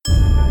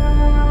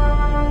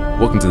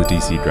Welcome to the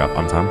DC Drop.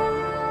 I'm Tom.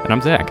 And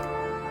I'm Zach.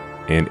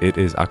 And it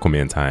is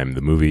Aquaman time.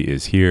 The movie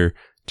is here.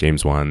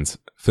 James Wan's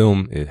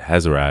film, it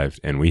has arrived,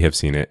 and we have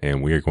seen it,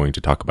 and we are going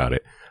to talk about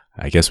it.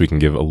 I guess we can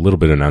give a little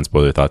bit of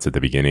non-spoiler thoughts at the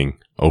beginning.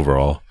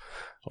 Overall,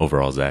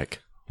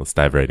 Zach, let's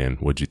dive right in.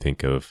 What'd you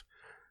think of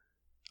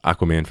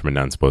Aquaman from a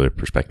non-spoiler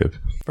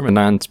perspective? From a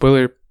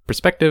non-spoiler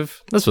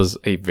perspective, this was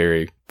a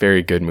very,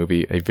 very good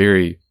movie. A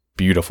very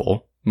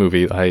beautiful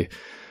movie.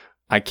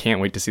 I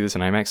can't wait to see this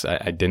in IMAX.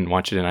 I didn't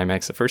watch it in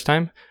IMAX the first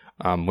time,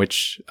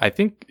 which I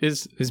think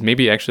is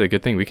maybe actually a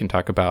good thing. We can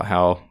talk about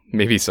how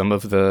maybe some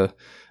of the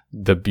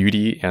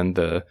beauty and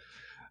the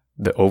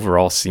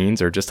overall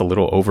scenes are just a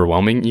little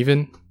overwhelming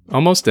even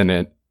almost.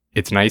 And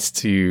it's nice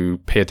to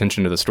pay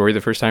attention to the story the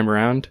first time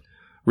around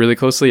really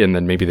closely. And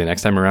then maybe the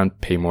next time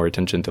around, pay more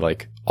attention to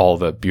like all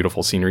the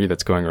beautiful scenery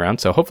that's going around.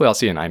 So hopefully I'll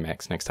see it in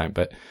IMAX next time.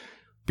 But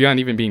beyond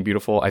even being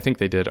beautiful, I think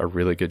they did a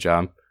really good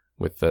job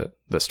with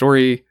the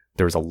story.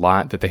 There was a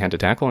lot that they had to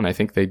tackle, and I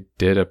think they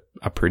did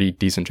a pretty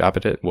decent job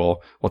at it.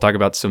 We'll talk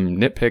about some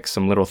nitpicks,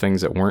 some little things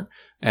that weren't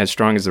as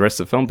strong as the rest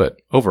of the film,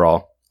 but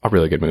overall, a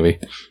really good movie.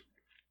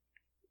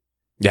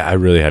 Yeah, I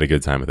really had a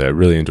good time with it. I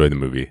really enjoyed the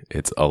movie.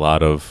 It's a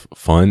lot of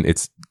fun.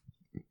 It's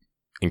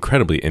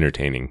incredibly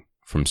entertaining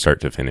from start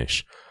to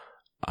finish.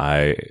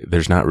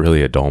 There's not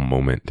really a dull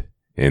moment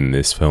in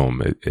this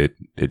film. It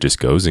just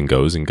goes and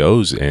goes and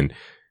goes, and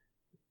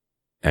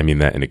I mean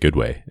that in a good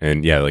way.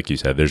 And yeah, like you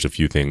said, there's a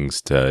few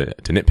things to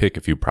nitpick,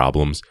 a few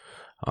problems.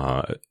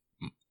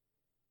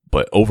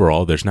 But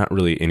overall, there's not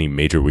really any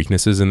major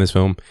weaknesses in this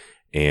film.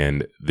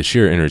 And the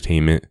sheer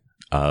entertainment,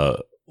 a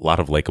lot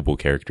of likable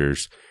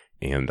characters,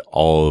 and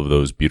all of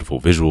those beautiful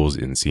visuals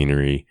and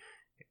scenery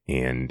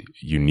and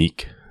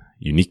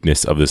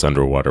uniqueness of this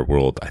underwater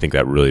world, I think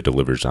that really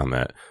delivers on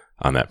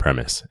that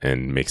premise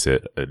and makes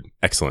it an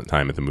excellent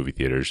time at the movie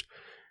theaters.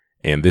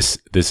 And this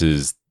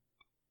is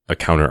a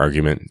counter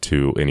argument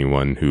to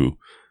anyone who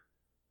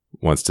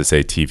wants to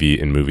say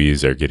TV and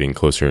movies are getting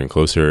closer and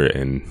closer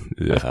and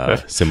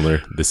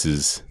similar. This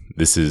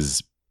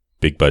is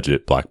big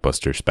budget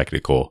blockbuster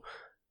spectacle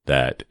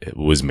that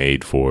was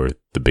made for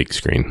the big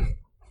screen.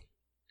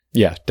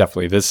 Yeah,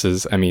 definitely. This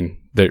is, I mean,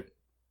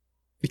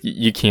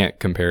 you can't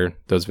compare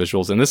those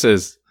visuals, and this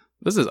is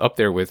up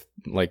there with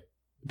like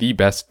the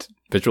best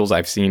visuals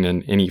I've seen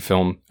in any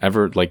film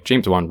ever. Like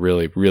James Wan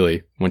really,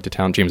 really went to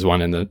town. James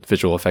Wan in the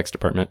visual effects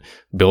department,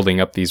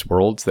 building up these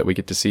worlds that we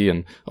get to see,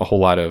 and a whole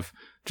lot of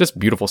just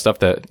beautiful stuff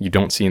that you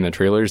don't see in the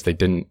trailers. They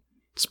didn't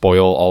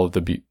spoil all of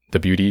the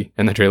beauty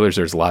in the trailers.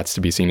 There's lots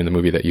to be seen in the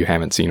movie that you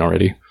haven't seen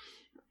already.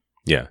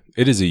 Yeah,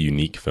 it is a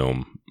unique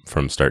film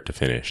from start to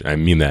finish. I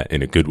mean that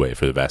in a good way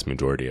for the vast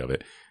majority of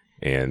it,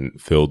 and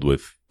filled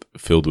with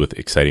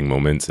exciting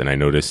moments. And I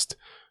noticed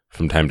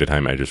from time to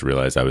time, I just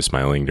realized I was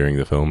smiling during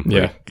the film.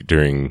 Yeah. Like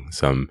during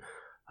some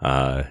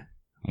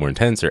more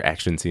intense or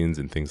action scenes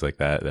and things like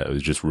that. That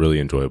was just really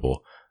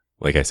enjoyable.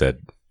 Like I said,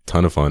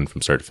 ton of fun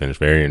from start to finish,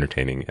 very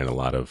entertaining, and a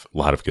lot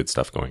of good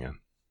stuff going on.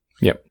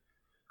 Yep.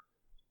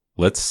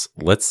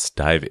 Let's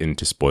dive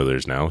into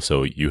spoilers now.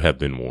 So you have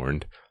been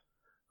warned.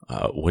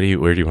 Where do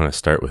you want to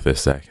start with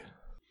this, Zach?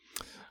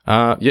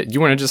 Yeah,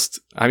 you want to just,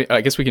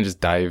 I guess we can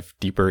just dive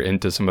deeper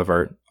into some of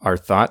our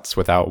thoughts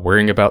without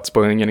worrying about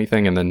spoiling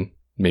anything, and then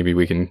maybe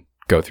we can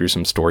go through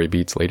some story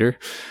beats later.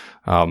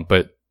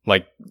 But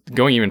like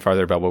going even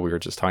farther about what we were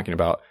just talking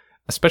about,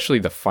 especially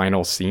the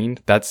final scene,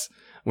 that's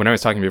when I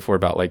was talking before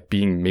about like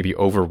being maybe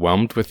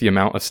overwhelmed with the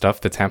amount of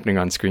stuff that's happening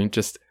on screen,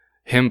 just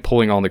him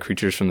pulling all the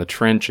creatures from the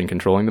trench and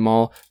controlling them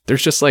all.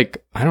 There's just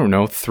like, I don't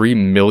know, 3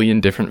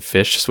 million different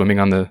fish swimming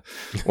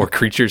or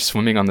creatures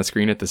swimming on the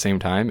screen at the same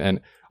time.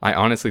 And I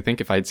honestly think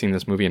if I'd seen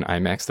this movie in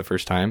IMAX the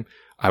first time,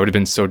 I would have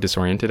been so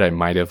disoriented. I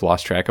might have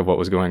lost track of what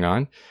was going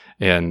on.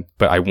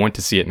 But I want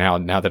to see it now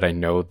that I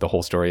know the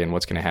whole story and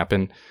what's going to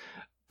happen,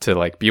 to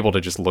like be able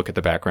to just look at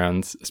the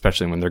backgrounds,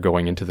 especially when they're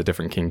going into the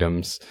different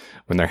kingdoms,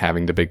 when they're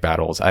having the big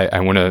battles. I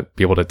want to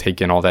be able to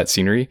take in all that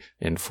scenery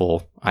in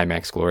full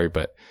IMAX glory.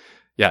 But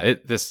yeah,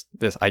 this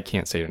I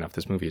can't say it enough.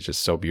 This movie is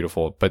just so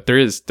beautiful. But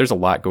there's a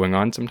lot going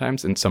on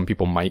sometimes, and some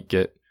people might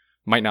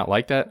not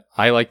like that.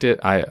 I liked it.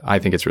 I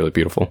think it's really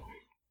beautiful.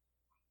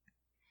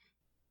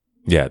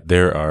 Yeah,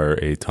 there are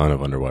a ton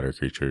of underwater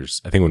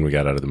creatures. I think when we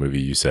got out of the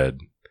movie, you said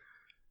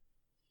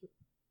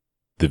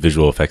the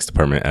visual effects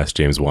department asked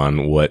James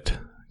Wan what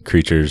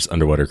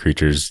underwater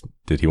creatures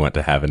did he want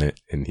to have in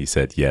it, and he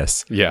said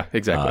yes. Yeah,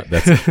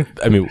 exactly.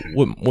 I mean,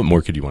 what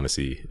more could you want to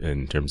see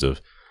in terms of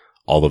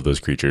all of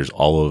those creatures,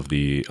 all of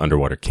the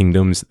underwater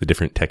kingdoms, the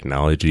different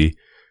technology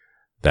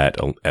that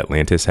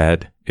Atlantis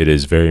had? It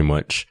is very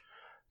much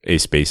a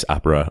space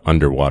opera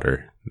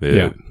underwater.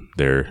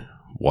 Their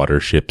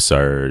water ships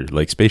are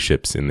like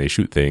spaceships, and they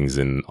shoot things,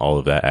 and all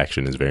of that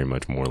action is very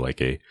much more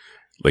like a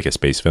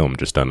space film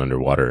just done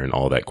underwater, and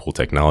all that cool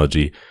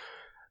technology.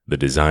 The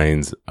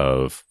designs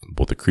of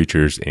both the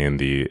creatures and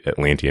the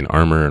Atlantean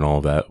armor and all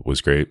of that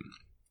was great.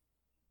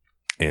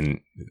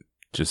 And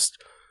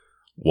just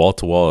wall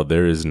to wall,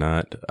 there is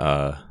not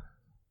a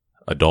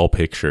dull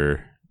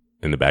picture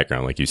in the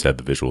background. Like you said,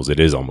 the visuals, it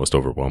is almost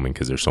overwhelming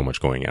because there's so much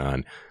going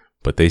on.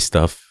 but they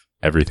stuff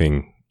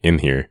everything in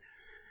here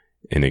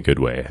in a good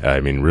way. I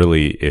mean,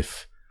 really,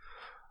 if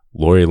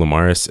Lori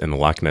Lamaris and the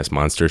Loch Ness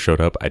Monster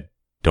showed up, I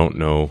don't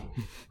know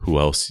who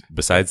else,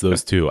 besides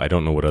those two, I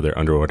don't know what other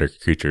underwater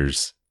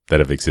creatures that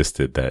have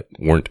existed that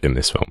weren't in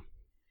this film.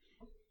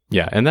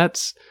 Yeah, and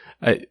that's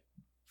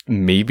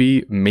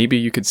maybe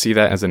you could see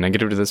that as a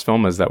negative to this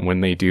film, is that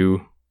when they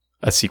do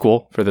a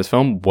sequel for this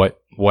film, what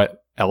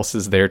else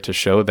is there to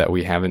show that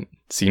we haven't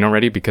seen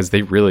already? Because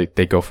they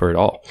go for it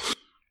all.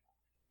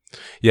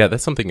 Yeah,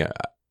 that's something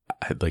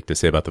I'd like to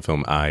say about the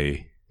film.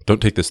 I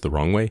don't take this the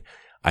wrong way.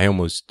 I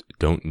almost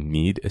don't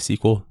need a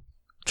sequel.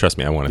 Trust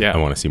me, I want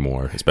to see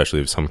more, especially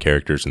with some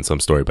characters and some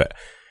story. But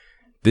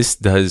this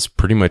does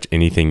pretty much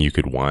anything you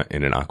could want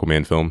in an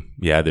Aquaman film.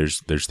 Yeah,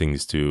 there's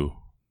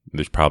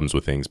problems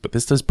with things, but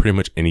this does pretty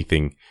much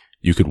anything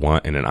you could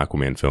want in an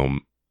Aquaman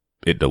film.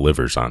 It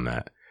delivers on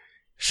that,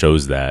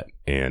 shows that,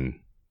 and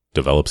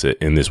develops it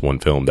in this one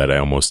film that I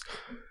almost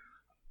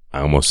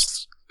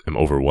am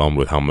overwhelmed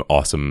with how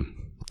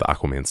awesome the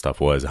Aquaman stuff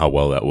was, how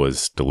well that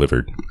was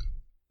delivered.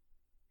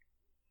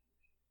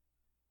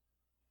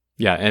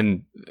 Yeah,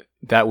 and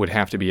that would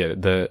have to be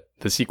it. The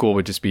sequel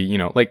would just be,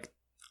 like,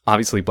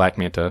 obviously Black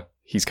Manta,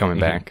 he's coming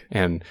back,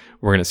 and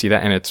we're going to see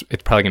that, and it's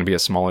probably going to be a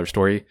smaller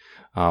story.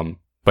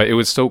 But it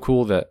was so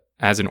cool that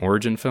as an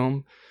origin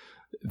film,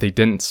 they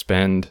didn't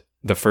spend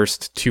the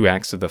first 2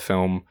 acts of the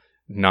film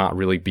not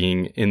really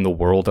being in the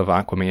world of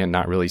Aquaman,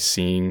 not really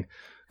seeing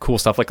cool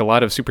stuff. Like a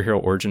lot of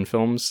superhero origin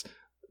films,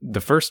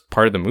 the first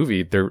part of the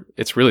movie,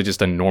 it's really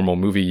just a normal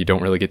movie. You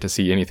don't really get to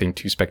see anything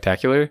too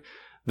spectacular.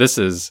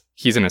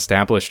 He's an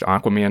established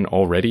Aquaman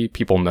already.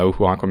 People know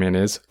who Aquaman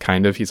is,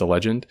 kind of. He's a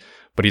legend,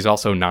 but he's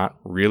also not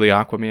really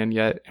Aquaman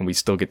yet. And we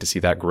still get to see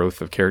that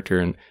growth of character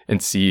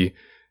and see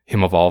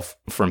him evolve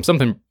from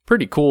something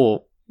pretty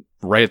cool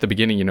right at the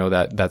beginning,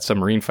 that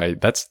submarine fight.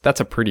 That's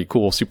a pretty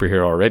cool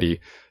superhero already,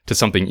 to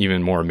something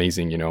even more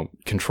amazing,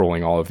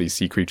 controlling all of these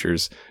sea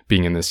creatures,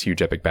 being in this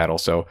huge epic battle.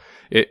 So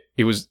they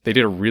did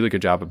a really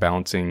good job of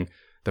balancing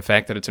the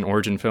fact that it's an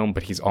origin film,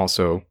 but he's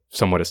also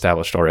somewhat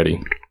established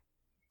already.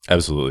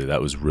 Absolutely.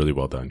 That was really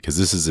well done, because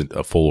this isn't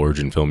a full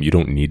origin film. You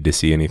don't need to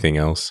see anything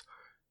else.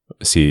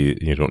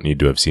 You don't need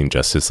to have seen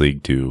Justice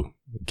League to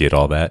get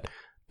all that,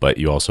 but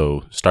you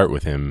also start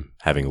with him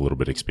having a little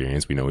bit of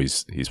experience. We know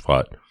he's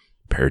fought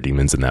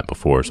parademons in that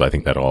before, so I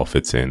think that all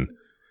fits in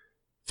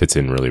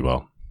really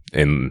well.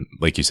 And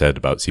like you said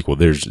about sequel,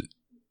 there's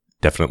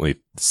definitely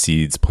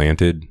seeds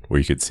planted where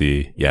you could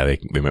see, they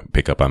might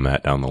pick up on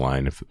that down the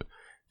line if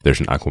there's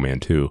an Aquaman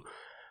 2.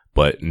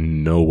 But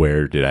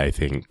nowhere did I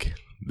think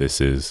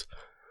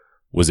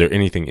was there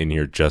anything in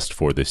here just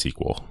for the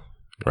sequel,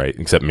 right?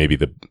 Except maybe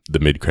the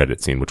mid-credit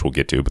scene, which we'll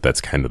get to, but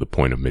that's kind of the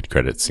point of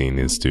mid-credit scene,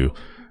 is to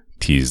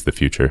tease the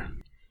future.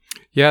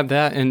 Yeah,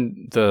 that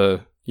and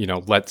the,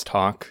 let's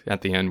talk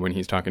at the end when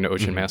he's talking to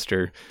Ocean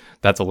Master,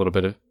 that's a little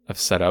bit of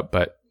setup,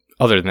 but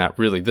other than that,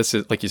 really, this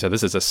is, like you said,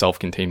 this is a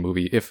self-contained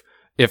movie.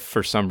 If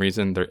for some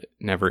reason there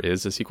never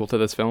is a sequel to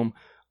this film,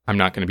 I'm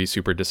not going to be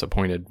super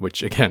disappointed,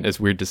 which again is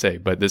weird to say,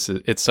 but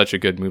it's such a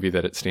good movie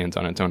that it stands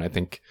on its own. I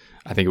think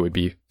it would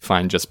be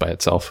fine just by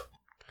itself.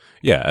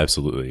 Yeah,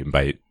 absolutely.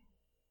 By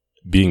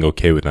being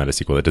okay with not a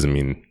sequel, that doesn't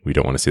mean we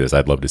don't want to see this.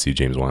 I'd love to see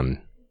James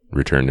Wan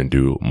return and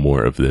do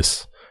more of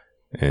this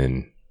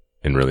and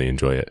really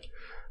enjoy it.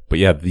 But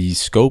yeah, the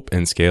scope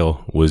and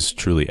scale was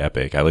truly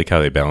epic. I like how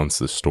they balanced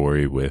the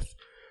story with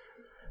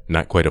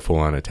not quite a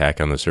full-on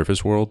attack on the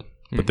surface world,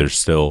 but you've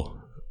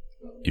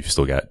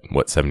still got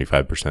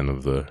 75%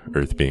 of the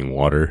Earth being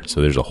water,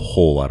 so there's a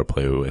whole lot to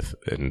play with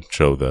and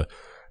show the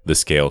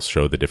scale,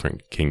 show the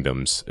different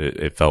kingdoms.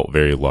 It felt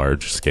very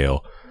large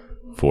scale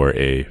for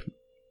a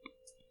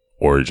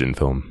origin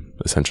film,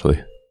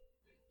 essentially.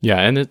 Yeah,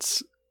 and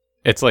it's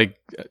like,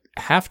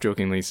 half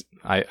jokingly,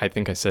 I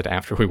think I said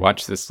after we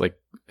watched this, like,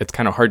 it's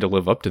kind of hard to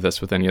live up to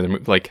this with any other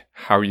movie. Like,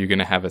 how are you going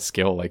to have a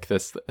scale like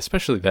this?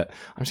 Especially that,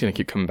 I'm just going to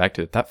keep coming back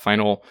to it,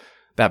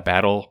 that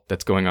battle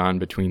that's going on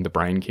between the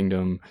Brine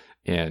Kingdom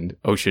and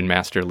Ocean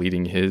Master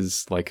leading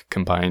his, like,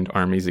 combined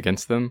armies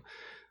against them.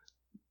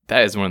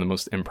 That is one of the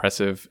most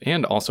impressive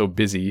and also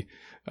busy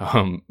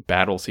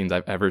battle scenes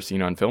I've ever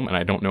seen on film. And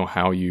I don't know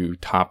how you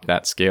top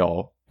that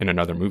scale in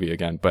another movie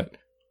again, but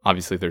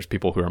obviously there's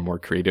people who are more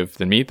creative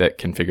than me that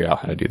can figure out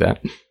how to do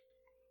that.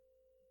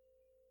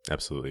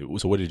 Absolutely.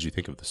 So what did you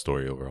think of the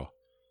story overall?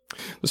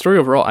 The story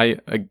overall, I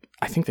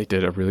think they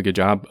did a really good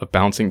job of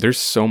balancing. There's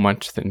so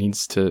much that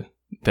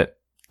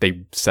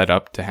they set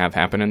up to have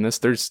happen in this.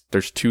 There's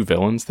 2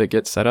 villains that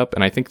get set up,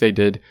 and I think they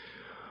did,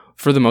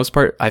 for the most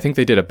part, I think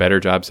they did a better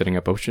job setting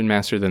up Ocean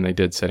Master than they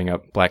did setting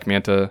up Black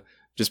Manta,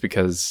 just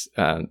because,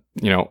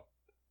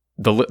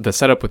 the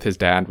setup with his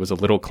dad was a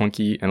little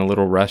clunky and a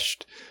little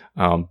rushed,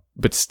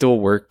 but still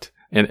worked.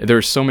 And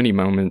there's so many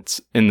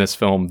moments in this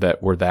film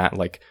that were that,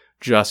 like,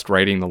 just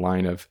writing the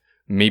line of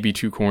maybe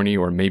too corny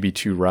or maybe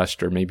too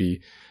rushed or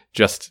maybe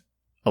just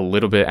a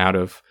little bit out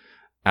of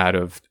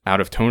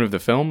tone of the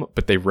film,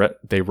 but they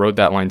wrote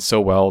that line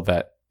so well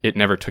that it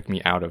never took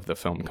me out of the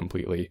film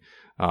completely.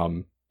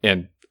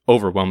 And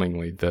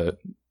overwhelmingly,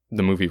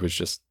 the movie was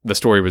just, the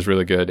story was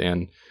really good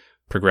and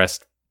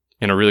progressed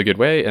in a really good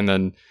way. And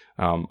then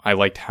I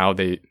liked how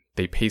they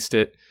paced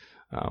it.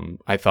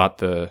 I thought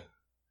the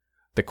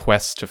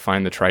quest to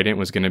find the trident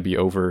was going to be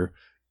over,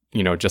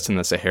 just in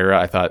the Sahara.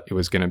 I thought it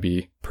was going to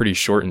be pretty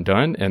short and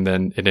done. And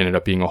then it ended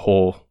up being a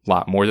whole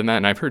lot more than that.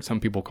 And I've heard some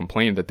people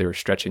complain that they were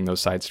stretching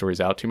those side stories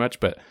out too much,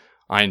 but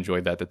I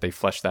enjoyed that they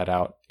fleshed that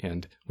out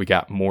and we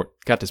got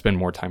to spend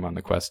more time on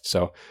the quest.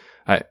 So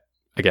I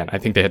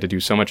think they had to do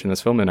so much in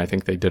this film, and I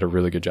think they did a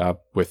really good job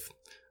with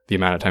the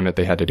amount of time that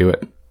they had to do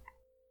it.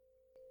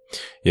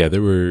 Yeah,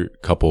 there were a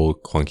couple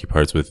clunky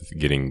parts with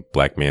getting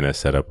Black Manta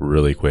set up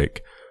really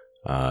quick.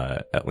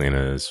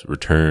 Atlanta's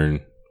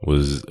return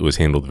was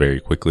handled very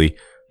quickly,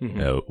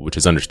 which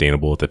is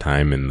understandable at the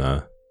time in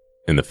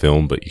the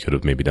film, but you could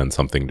have maybe done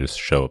something to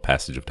show a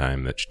passage of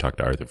time that she talked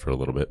to Arthur for a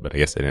little bit, but I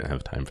guess they didn't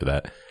have time for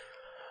that.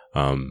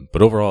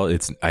 But overall,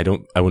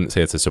 I wouldn't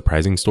say it's a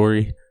surprising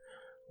story,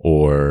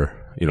 or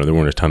there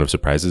weren't a ton of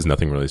surprises.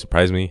 Nothing really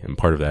surprised me, and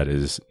part of that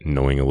is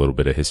knowing a little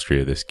bit of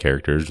history of this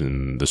characters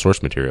and the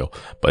source material.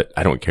 But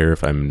I don't care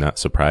if I'm not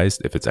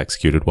surprised if it's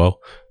executed well,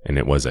 and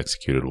it was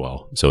executed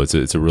well. So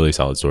it's a really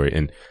solid story,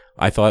 and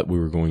I thought we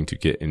were going to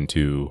get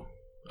into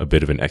a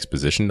bit of an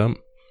exposition dump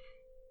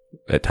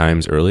at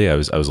times early. I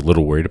was a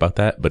little worried about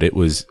that, but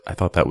I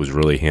thought that was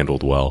really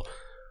handled well,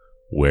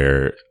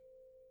 where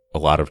a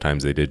lot of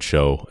times they did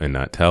show and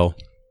not tell,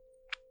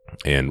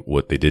 and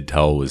what they did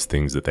tell was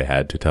things that they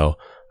had to tell.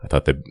 I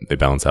thought they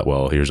balanced that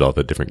well. Here's all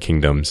the different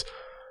kingdoms.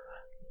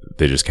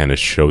 They just kind of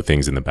show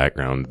things in the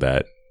background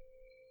that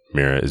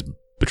Mera is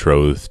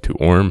betrothed to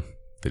Orm,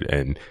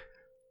 and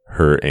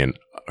her and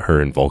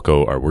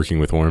Vulko are working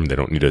with Orm. They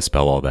don't need to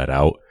spell all that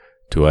out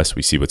to us.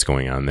 We see what's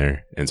going on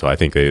there, and so I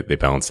think they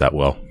balanced that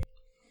well.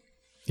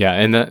 Yeah,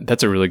 and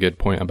that's a really good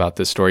point about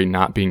this story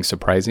not being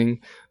surprising.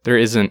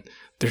 There's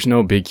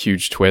no big,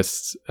 huge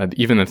twists.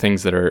 Even the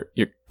things that are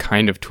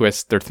kind of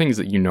twists, they're things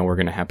that are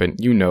going to happen.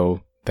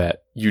 That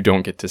you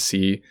don't get to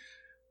see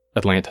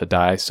Atlanta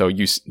die, so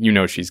she's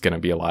going to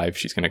be alive.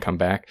 She's going to come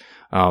back.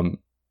 And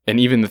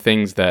even the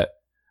things that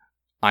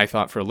I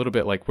thought for a little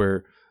bit, like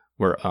where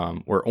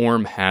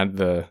Orm had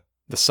the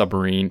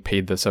submarine,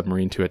 paid the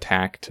submarine to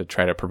attack to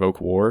try to provoke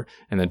war,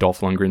 and then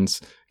Dolph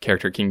Lundgren's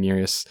character King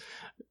Nereus,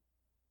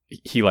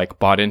 he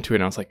bought into it,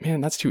 and I was like,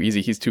 man, that's too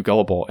easy. He's too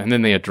gullible. And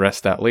then they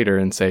address that later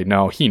and say,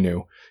 no, he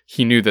knew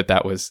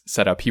that was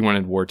set up. He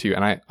wanted war too.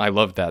 And I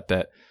loved that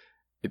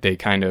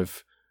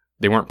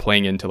they weren't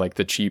playing into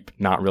the cheap,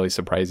 not really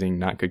surprising,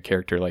 not good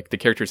character. The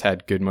characters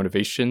had good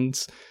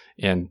motivations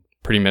and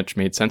pretty much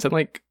made sense.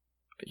 And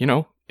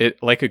it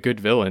like a good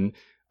villain,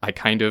 I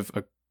kind of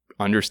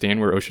understand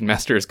where Ocean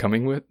Master is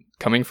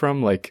coming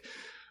from.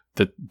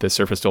 The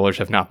surface dwellers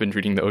have not been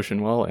treating the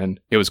ocean well, and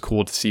it was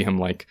cool to see him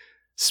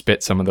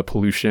spit some of the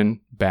pollution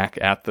back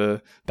at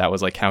that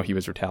was how he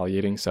was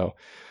retaliating. So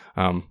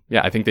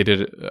I think they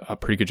did a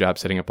pretty good job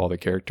setting up all the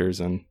characters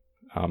and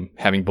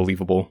having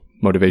believable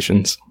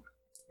motivations.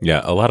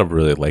 Yeah, a lot of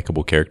really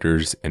likable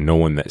characters, and no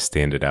one that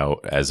standed out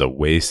as a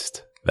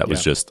waste that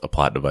was just a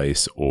plot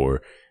device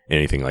or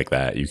anything like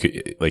that. You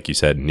could, like you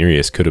said,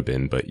 Nereus could have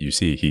been, but you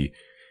see he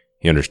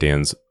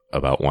understands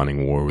about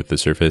wanting war with the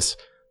surface,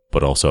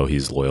 but also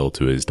he's loyal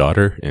to his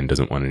daughter and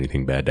doesn't want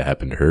anything bad to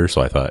happen to her.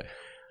 So I thought,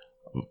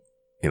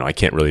 I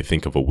can't really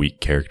think of a weak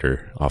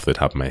character off the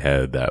top of my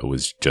head that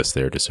was just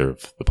there to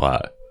serve the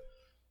plot.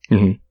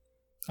 Mm-hmm.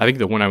 I think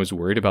the one I was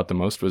worried about the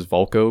most was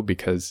Vulko,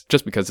 because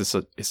it's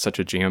such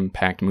a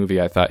jam-packed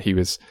movie. I thought he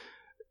was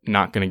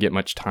not going to get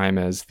much time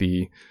as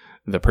the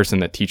person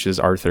that teaches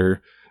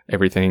Arthur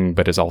everything,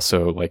 but is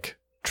also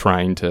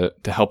trying to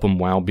help him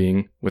while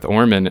being with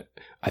Orm. And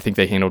I think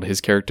they handled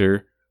his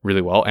character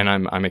really well, and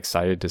I'm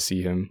excited to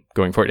see him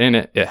going forward. And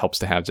it helps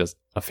to have just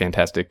a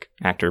fantastic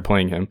actor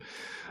playing him.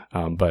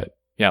 But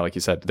yeah, like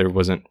you said, there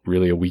wasn't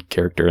really a weak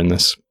character in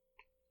this.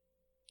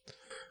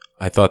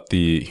 I thought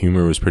the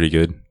humor was pretty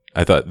good.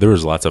 I thought there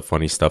was lots of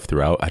funny stuff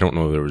throughout. I don't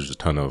know if there was a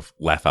ton of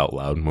laugh out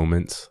loud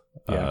moments,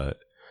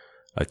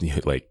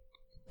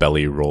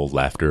 belly roll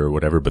laughter or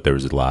whatever, but there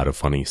was a lot of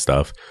funny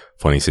stuff,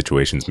 funny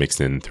situations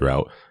mixed in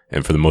throughout.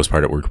 And for the most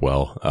part, it worked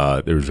well.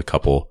 There was a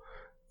couple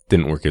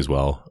didn't work as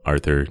well.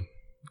 Arthur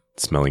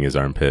smelling his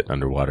armpit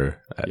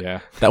underwater.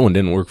 That one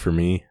didn't work for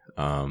me.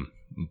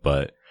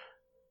 But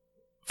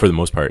for the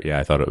most part,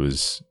 I thought it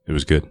was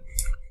good.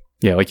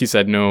 Yeah, like you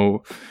said,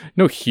 no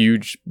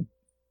huge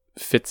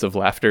fits of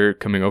laughter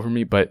coming over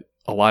me, but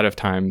a lot of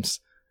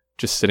times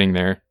just sitting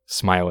there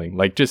smiling,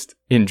 just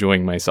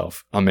enjoying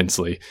myself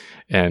immensely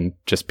and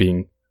just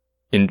being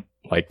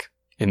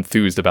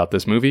enthused about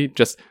this movie.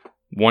 Just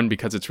one,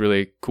 because it's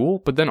really cool,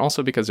 but then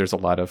also because there's a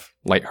lot of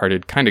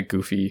lighthearted, kind of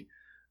goofy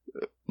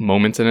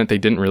moments in it. They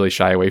didn't really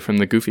shy away from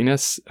the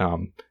goofiness,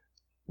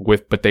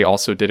 but they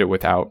also did it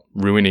without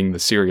ruining the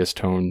serious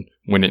tone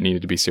when it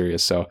needed to be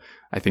serious. So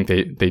I think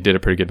they did a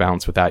pretty good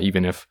balance with that,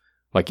 even if,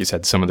 like you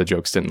said, some of the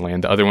jokes didn't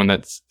land. The other one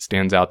that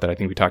stands out that I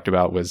think we talked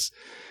about was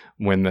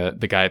when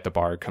the guy at the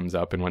bar comes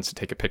up and wants to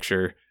take a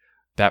picture.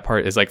 That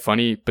part is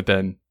funny, but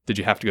then did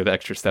you have to go the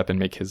extra step and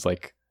make his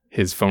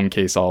his phone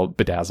case all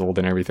bedazzled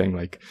and everything.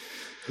 Like,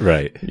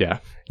 right. Yeah.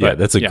 Yeah, But,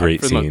 that's a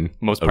great for the scene.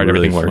 most part, a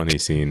really everything worked. funny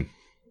scene.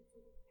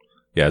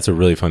 Yeah, it's a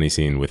really funny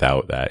scene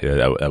without that. Yeah,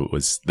 that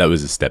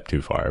was a step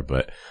too far,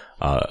 but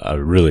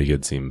a really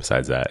good scene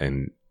besides that.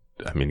 And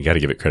I mean, you got to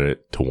give it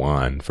credit to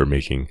Juan for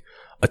making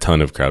a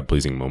ton of crowd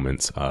pleasing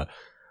moments.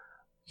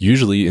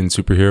 Usually in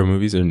superhero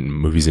movies and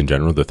movies in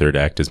general, the third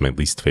act is my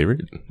least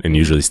favorite and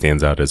usually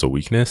stands out as a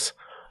weakness.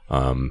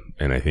 And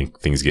I think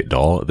things get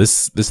dull.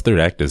 This third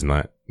act does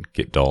not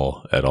get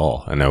dull at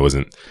all. And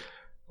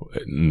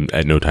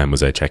at no time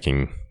was I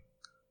checking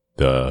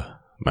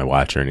my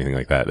watch or anything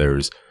like that. There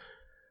was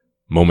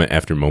moment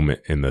after moment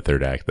in the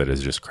third act that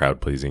is just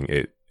crowd pleasing.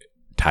 It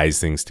ties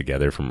things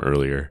together from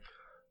earlier.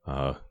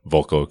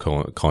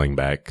 Volko calling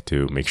back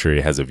to make sure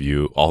he has a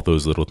view. All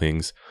those little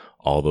things,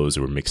 all those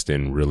were mixed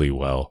in really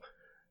well.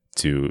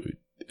 It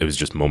was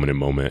just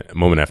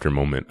moment after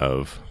moment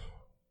of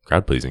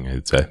crowd pleasing,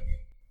 I'd say.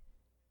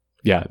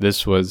 Yeah,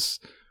 this was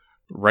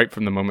right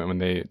from the moment when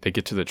they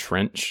get to the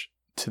trench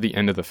to the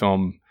end of the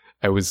film.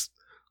 I was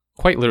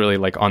quite literally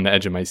like on the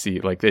edge of my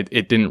seat. Like it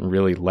didn't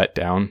really let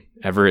down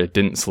ever. It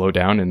didn't slow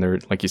down. And there,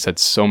 like you said,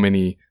 so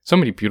many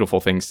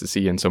beautiful things to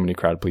see and so many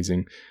crowd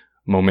pleasing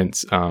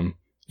moments.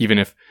 Even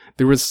if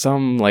there was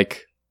some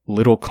like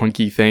little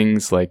clunky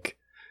things like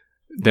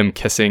them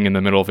kissing in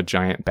the middle of a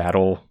giant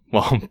battle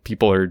while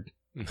people are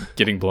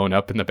getting blown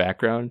up in the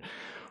background,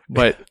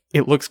 but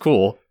it looks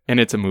cool. And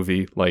it's a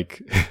movie.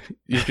 Like,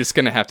 you're just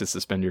going to have to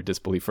suspend your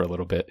disbelief for a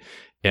little bit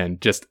and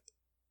just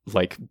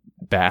like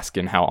bask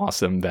in how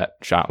awesome that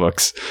shot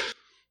looks.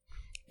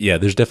 Yeah,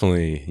 there's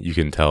definitely, you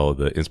can tell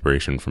the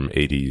inspiration from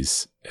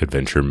 80s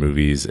adventure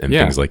movies and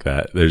things like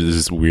that. There's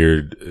this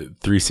weird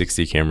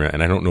 360 camera,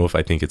 and I don't know if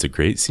I think it's a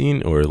great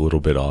scene or a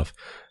little bit off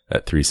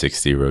that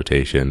 360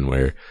 rotation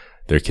where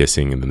they're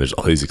kissing and then there's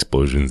all these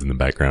explosions in the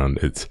background.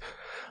 It's,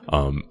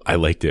 I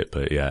liked it,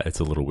 but yeah, it's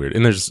a little weird.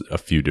 And there's a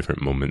few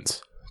different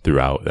moments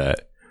throughout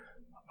that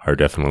are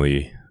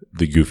definitely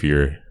the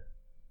goofier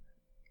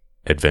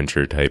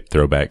adventure type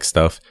throwback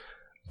stuff,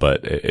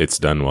 but it's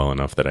done well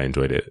enough that I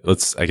enjoyed it.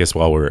 I guess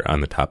while we're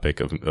on the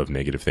topic of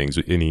negative things,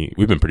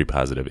 we've been pretty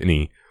positive.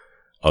 Any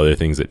other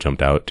things that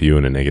jumped out to you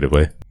in a negative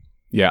way?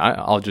 Yeah,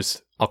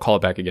 I'll call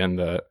it back again.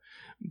 The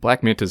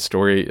Black Manta's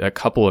story, a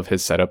couple of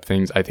his setup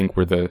things I think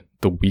were the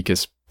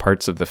weakest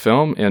parts of the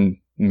film, and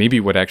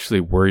maybe what actually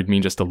worried me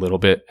just a little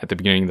bit at the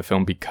beginning of the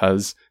film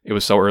because it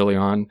was so early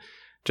on.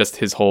 Just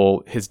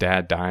his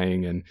dad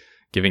dying and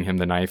giving him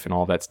the knife and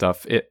all that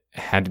stuff. It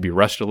had to be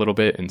rushed a little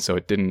bit, and so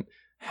it didn't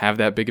have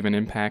that big of an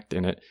impact.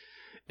 And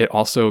it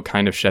also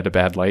kind of shed a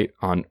bad light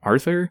on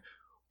Arthur,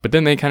 but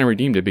then they kind of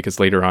redeemed it because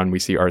later on we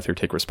see Arthur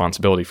take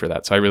responsibility for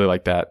that. So I really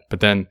like that.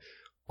 But then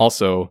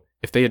also,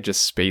 if they had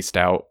just spaced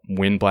out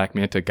when Black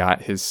Manta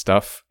got his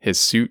stuff, his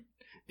suit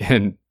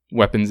and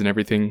weapons and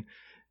everything,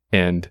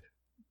 and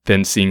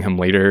then seeing him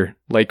later,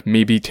 like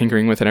maybe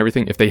tinkering with it and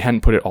everything, if they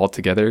hadn't put it all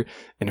together,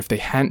 and if they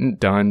hadn't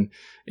done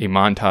a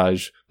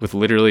montage with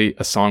literally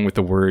a song with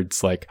the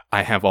words like,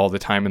 I have all the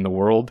time in the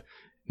world.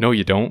 No,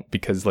 you don't,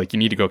 because like you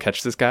need to go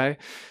catch this guy.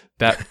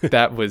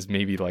 That was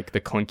maybe like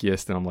the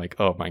clunkiest. And I'm like,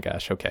 oh my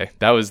gosh, okay.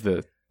 That was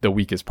the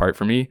weakest part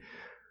for me.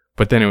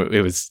 But then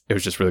it was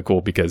just really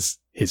cool because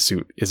his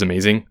suit is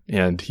amazing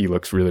and he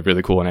looks really,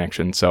 really cool in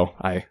action. So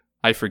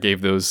I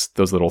forgave those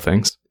little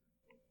things.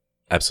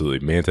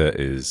 Absolutely. Manta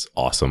is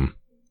awesome,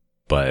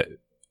 but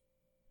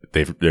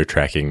they're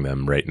tracking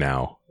them right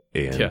now.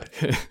 And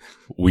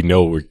we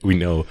know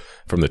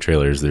from the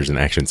trailers there's an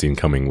action scene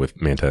coming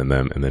with Manta and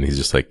them, and then he's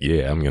just like,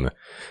 yeah, I'm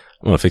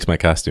gonna fix my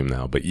costume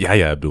now. But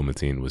Yahya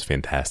Abdul-Mateen was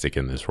fantastic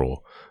in this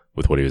role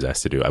with what he was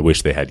asked to do. I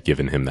wish they had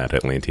given him that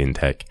Atlantean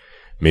tech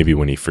maybe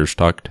when he first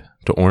talked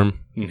to Orm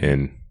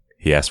and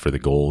he asked for the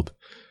gold,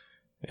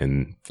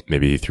 and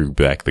maybe he threw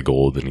back the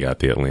gold and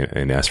got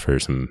and asked for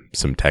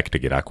some tech to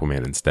get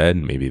Aquaman instead.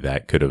 Maybe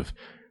that could have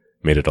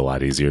made it a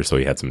lot easier, so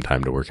he had some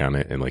time to work on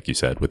it. And like you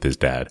said, with his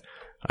dad,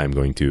 I'm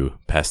going to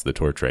pass the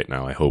torch right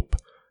now. I hope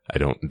I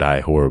don't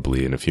die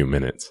horribly in a few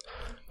minutes.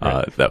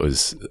 Right. That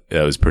was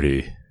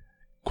pretty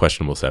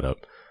questionable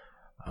setup.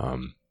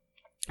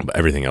 But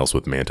everything else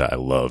with Manta, I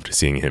loved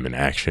seeing him in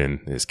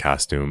action. His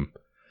costume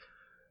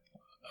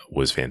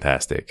was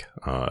fantastic.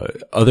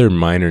 Other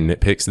minor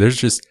nitpicks, there's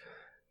just,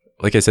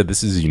 like I said,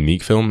 this is a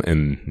unique film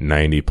and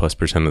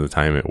 90+% of the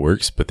time it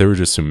works, but there were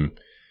just some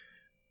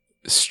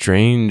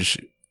strange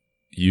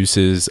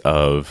uses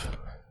of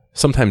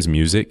sometimes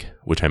music,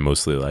 which I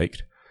mostly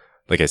liked.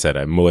 Like I said,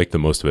 I liked the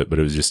most of it, but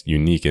it was just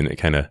unique and it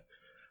kind of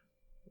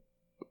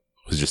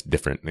was just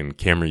different. And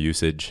camera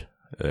usage,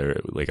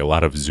 like a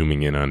lot of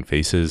zooming in on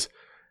faces,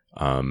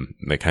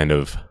 that kind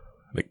of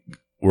like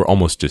were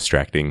almost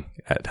distracting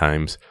at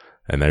times.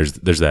 And there's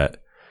that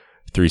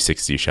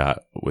 360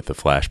 shot with the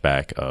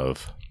flashback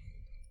of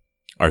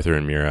Arthur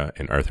and Mira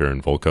and Arthur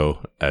and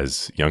Volko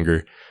as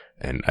younger.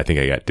 And I think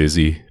I got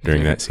dizzy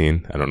during that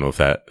scene. I don't know if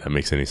that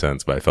makes any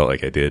sense, but I felt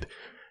like I did.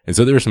 And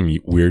so there was some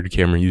weird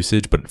camera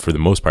usage, but for the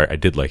most part, I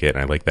did like it. And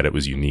I liked that it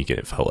was unique and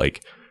it felt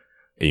like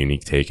a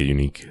unique take, a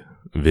unique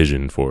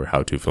vision for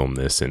how to film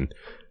this. And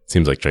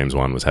seems like James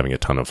Wan was having a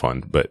ton of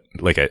fun. But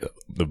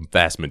the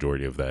vast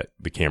majority of that,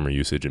 the camera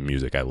usage and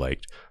music I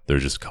liked. There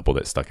was just a couple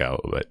that stuck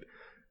out, but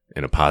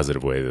in a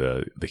positive way,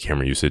 the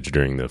camera usage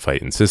during the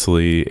fight in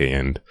Sicily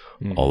and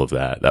all of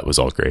that was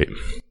all great.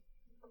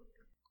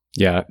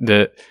 Yeah,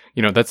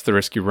 that's the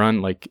risk you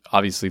run. Like,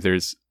 obviously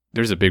there's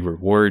a big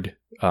reward.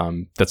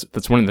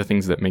 That's one of the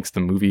things that makes the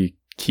movie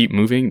keep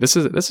moving. This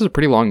is a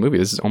pretty long movie.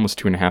 This is almost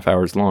 2.5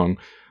 hours long.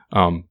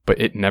 But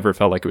it never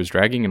felt like it was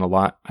dragging. And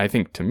I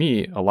think to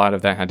me, a lot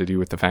of that had to do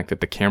with the fact that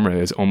the camera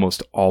is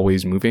almost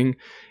always moving,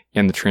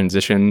 and the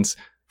transitions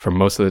for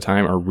most of the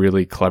time are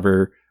really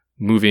clever,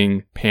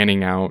 moving,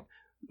 panning out,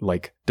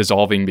 like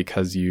dissolving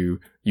because you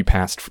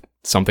passed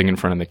something in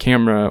front of the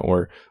camera,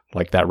 or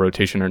like that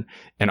rotation.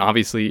 And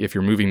obviously, if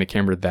you're moving the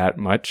camera that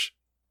much,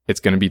 it's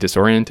going to be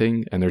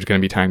disorienting, and there's going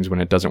to be times when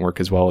it doesn't work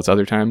as well as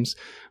other times.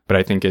 But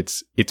I think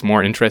it's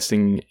more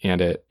interesting,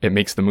 and it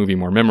makes the movie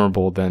more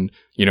memorable than,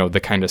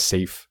 the kind of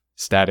safe,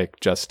 static,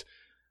 just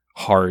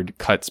hard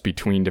cuts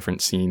between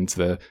different scenes,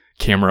 the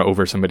camera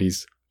over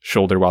somebody's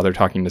shoulder while they're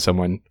talking to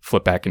someone,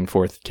 flip back and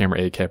forth,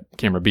 camera A,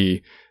 camera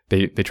B.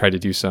 They try to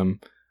do some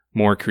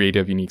more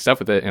creative, unique stuff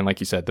with it. And like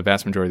you said, the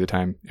vast majority of the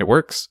time it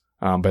works.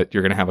 But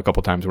you're going to have a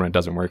couple times when it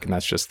doesn't work. And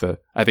that's just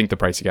I think the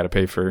price you got to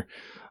pay for,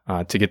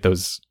 to get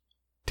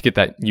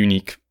that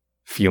unique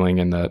feeling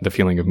and the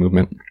feeling of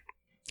movement.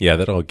 Yeah,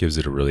 that all gives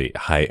it a really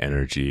high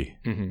energy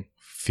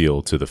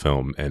feel to the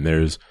film. And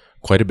there's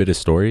quite a bit of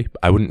story.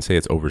 I wouldn't say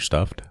it's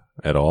overstuffed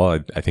at all.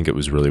 I think it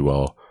was really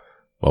well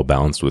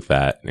balanced with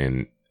that.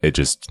 And it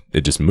just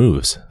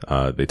moves.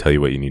 They tell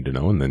you what you need to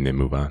know, and then they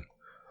move on.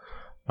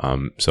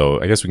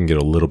 So I guess we can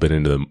get a little bit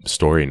into the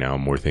story now,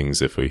 more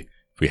things if we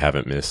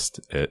haven't missed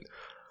it.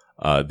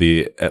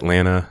 The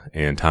Atlanta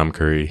and Tom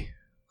Curry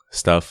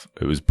stuff,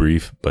 it was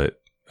brief, but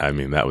I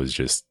mean,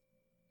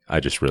 I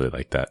just really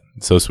like that.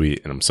 It's so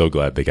sweet, and I'm so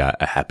glad they got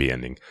a happy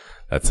ending.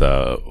 That's,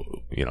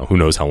 who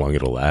knows how long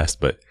it'll last,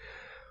 but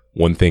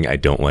one thing I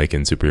don't like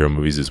in superhero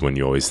movies is when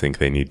you always think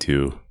they need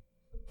to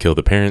kill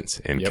the parents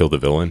and kill the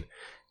villain,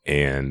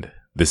 and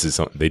this is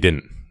something they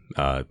didn't.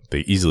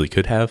 They easily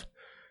could have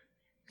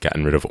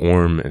gotten rid of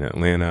Orm in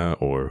Atlanta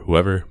or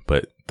whoever,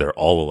 but they're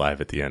all alive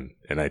at the end,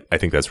 and I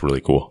think that's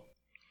really cool.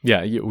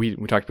 Yeah, we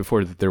talked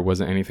before that there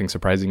wasn't anything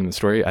surprising in the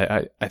story.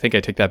 I think I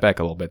take that back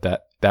a little bit.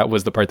 That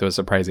was the part that was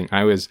surprising.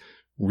 I was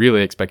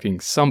really expecting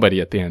somebody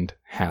at the end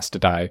has to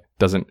die,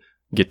 doesn't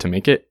get to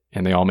make it,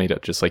 and they all made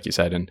it, just like you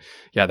said. And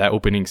yeah, that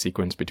opening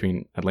sequence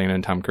between Atlanta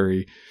and Tom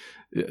Curry,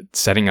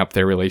 setting up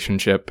their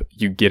relationship,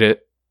 you get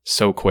it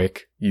so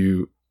quick.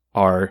 You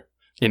are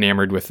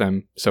enamored with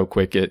them so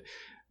quick.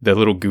 The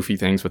little goofy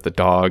things with the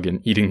dog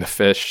and eating the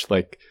fish,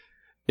 like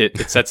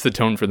it sets the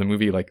tone for the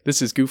movie. Like,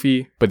 this is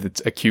goofy, but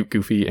it's a cute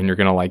goofy, and you're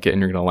going to like it, and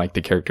you're going to like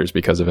the characters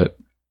because of it.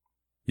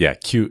 Yeah,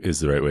 cute is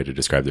the right way to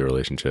describe their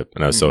relationship.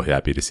 And I was so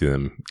happy to see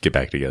them get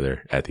back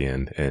together at the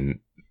end. And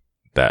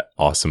that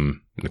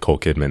awesome Nicole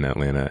Kidman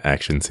Atlanta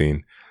action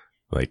scene,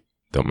 like,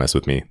 don't mess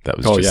with me. That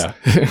was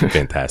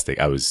fantastic.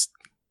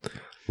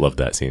 Loved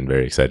that scene.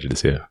 Very excited to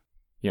see it.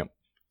 Yep.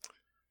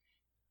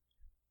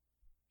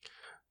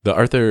 The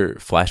Arthur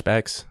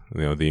flashbacks,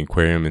 the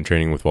aquarium and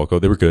training with Vulko,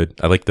 they were good.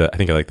 I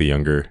think I like the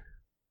younger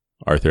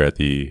Arthur at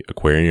the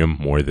aquarium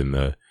more than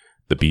the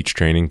beach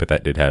training, but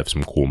that did have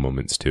some cool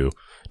moments too.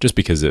 Just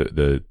because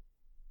the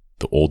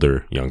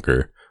older,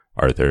 younger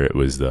Arthur, it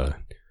was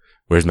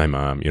where's my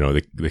mom?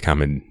 The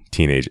common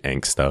teenage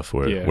angst stuff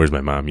where where's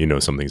my mom?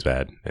 Something's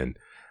bad. And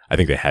I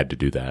think they had to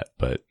do that,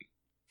 but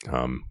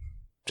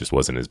just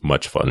wasn't as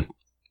much fun.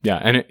 Yeah,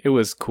 and it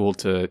was cool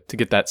to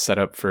get that set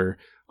up for.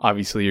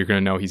 Obviously, you're going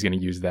to know he's going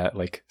to use that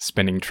like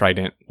spinning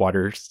trident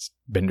water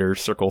bender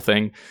circle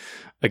thing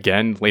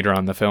again later on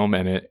in the film.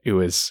 And it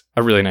was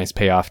a really nice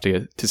payoff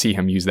to see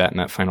him use that in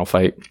that final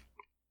fight.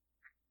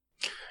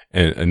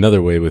 And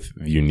another way with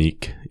the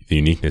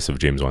uniqueness of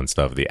James Wan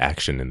stuff, the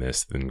action in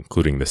this,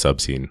 including the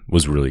sub scene,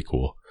 was really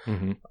cool.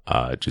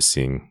 Just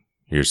seeing,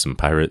 here's some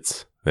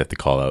pirates. They have to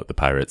call out the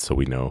pirates so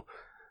we know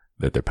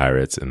that they're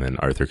pirates. And then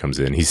Arthur comes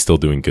in. He's still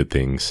doing good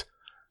things,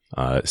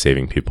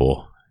 saving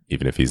people,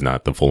 even if he's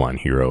not the full-on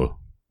hero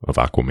of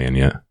Aquaman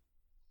yet.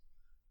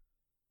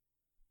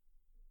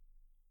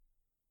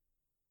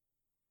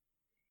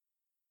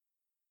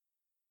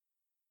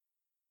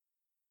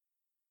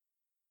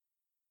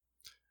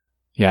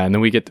 Yeah, and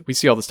then we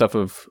see all the stuff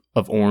of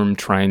Orm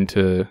trying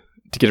to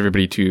get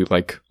everybody to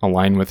like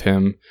align with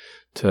him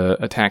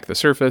to attack the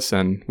surface,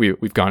 and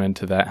we've gone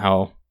into that,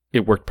 how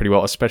it worked pretty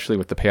well, especially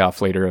with the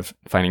payoff later of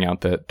finding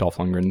out that Dolph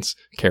Lundgren's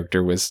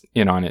character was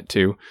in on it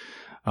too.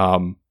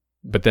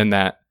 But then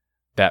that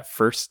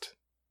first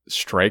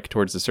strike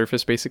towards the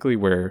surface, basically,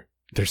 where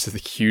there's a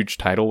huge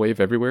tidal wave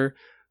everywhere,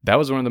 that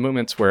was one of the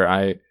moments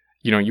where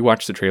you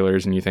watch the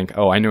trailers and you think,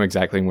 oh, I know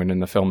exactly when in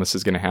the film this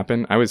is going to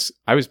happen. I was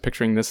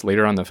picturing this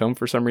later on in the film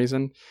for some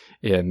reason,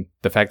 and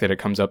the fact that it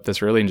comes up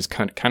this early and just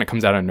kind of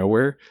comes out of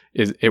nowhere,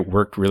 it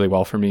worked really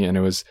well for me, and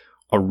it was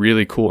a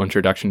really cool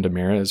introduction to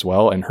Mera as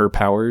well, and her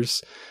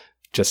powers,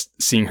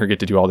 just seeing her get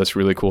to do all this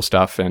really cool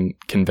stuff and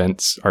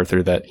convince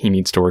Arthur that he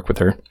needs to work with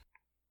her.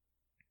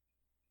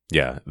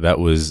 Yeah, that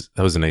was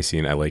a nice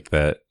scene. I like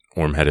that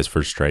Orm had his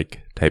first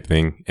strike type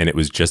thing, and it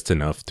was just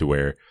enough to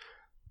where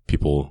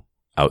people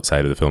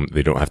outside of the film,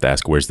 they don't have to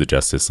ask, where's the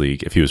Justice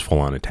League? If he was full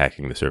on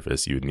attacking the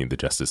surface, you would need the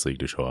Justice League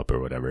to show up or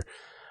whatever.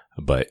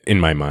 But in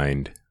my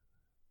mind,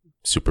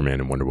 Superman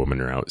and Wonder Woman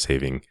are out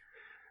saving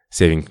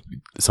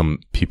some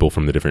people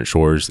from the different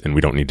shores, and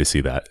we don't need to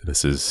see that.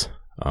 This is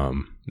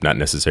not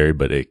necessary,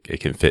 but it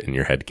can fit in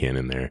your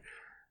headcanon there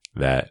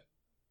that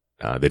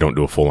they don't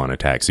do a full-on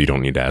attack, so you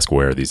don't need to ask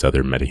where are these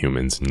other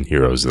metahumans and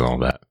heroes and all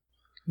that.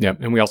 Yeah,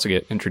 and we also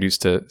get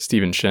introduced to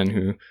Stephen Shen,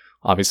 who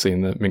obviously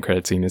in the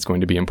mid-credit scene is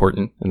going to be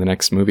important in the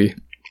next movie.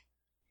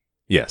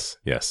 Yes,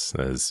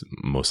 that is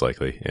most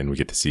likely. And we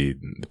get to see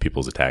the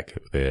people's attack,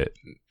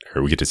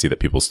 or we get to see that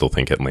people still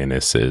think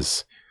Atlantis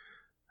is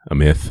a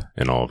myth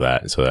and all of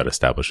that. So that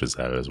establishes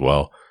that as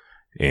well.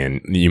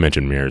 And you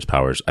mentioned Mira's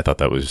powers. I thought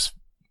that was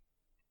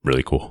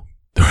really cool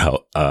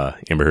throughout.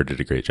 Amber Heard did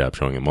a great job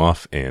showing him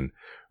off, and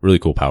really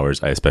cool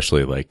powers. I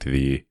especially liked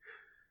the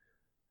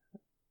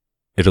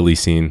Italy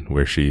scene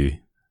where she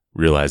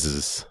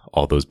realizes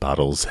all those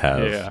bottles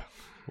have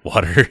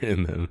water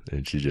in them,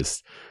 and she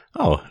just,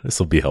 oh, this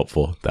will be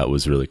helpful. That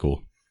was really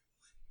cool.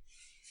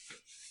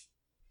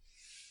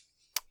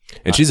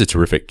 And she's a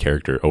terrific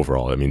character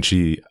overall. I mean,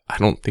 I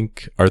don't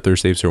think Arthur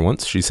saves her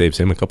once. She saves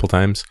him a couple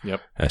times.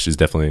 Yep. She's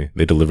definitely,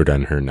 they delivered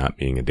on her not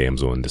being a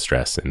damsel in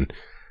distress and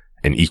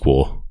an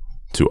equal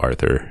to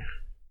Arthur.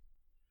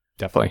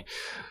 Definitely.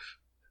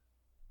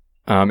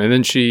 And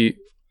then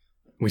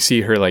we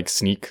see her like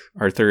sneak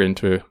Arthur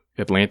into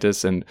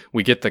Atlantis, and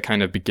we get the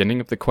kind of beginning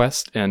of the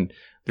quest. And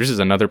this is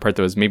another part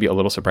that was maybe a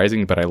little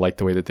surprising, but I liked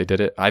the way that they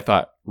did it. I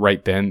thought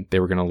right then they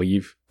were going to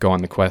leave, go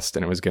on the quest,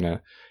 and he was going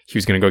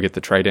to go get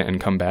the trident and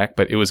come back.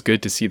 But it was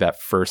good to see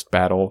that first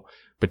battle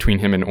between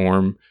him and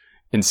Orm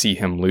and see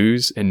him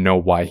lose and know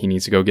why he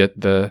needs to go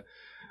get the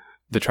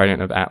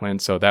trident of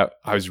Atlan. So that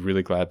I was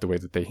really glad the way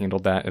that they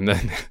handled that. And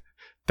then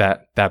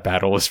that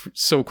battle was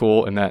so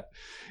cool in that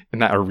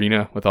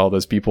arena with all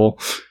those people.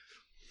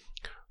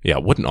 Yeah,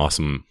 what an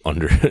awesome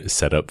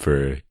setup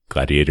for a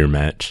gladiator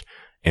match.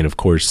 And of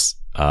course,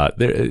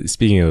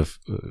 speaking of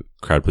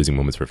crowd-pleasing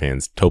moments for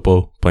fans,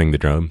 Topo playing the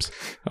drums.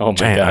 Oh my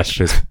Giant gosh.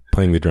 octopus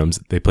playing the drums.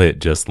 They play it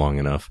just long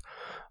enough.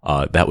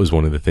 That was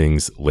one of the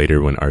things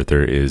later when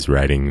Arthur is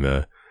riding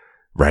the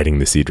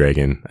sea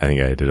dragon. I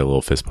think I did a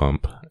little fist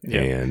pump. Yeah.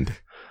 And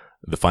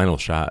the final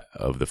shot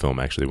of the film,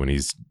 actually, when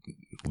he's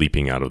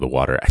leaping out of the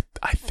water,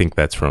 I think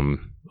that's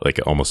from like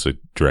almost a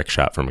direct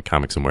shot from a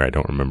comic somewhere. I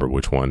don't remember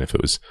which one, if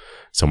it was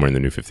somewhere in the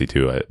New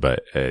 52,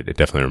 but it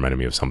definitely reminded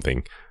me of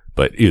something.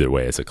 But either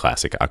way, it's a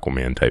classic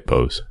Aquaman type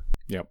pose.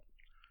 Yep.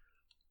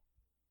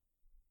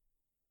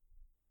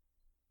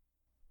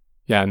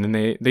 Yeah, and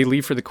then they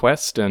leave for the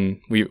quest, and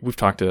we've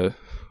talked a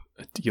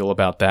deal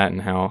about that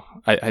and how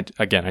I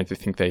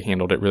think they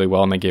handled it really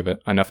well, and they gave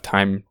it enough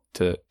time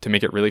to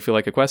make it really feel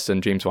like a quest.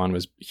 And James Wan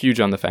was huge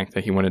on the fact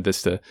that he wanted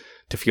this to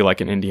feel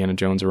like an Indiana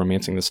Jones or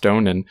Romancing the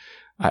Stone, and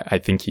I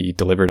think he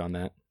delivered on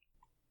that.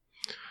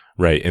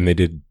 Right, and they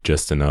did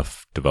just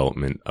enough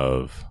development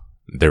of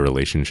their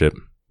relationship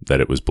that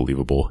it was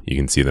believable. You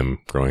can see them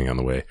growing on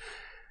the way.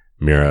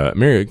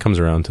 Mira comes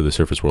around to the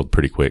surface world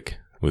pretty quick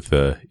with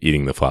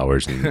eating the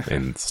flowers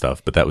and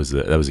stuff, but that was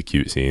a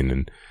cute scene,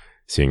 and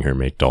seeing her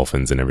make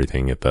dolphins and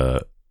everything at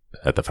the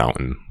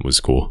fountain was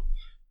cool.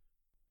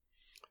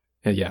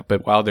 Yeah,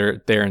 but while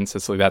they're there in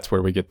Sicily, that's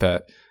where we get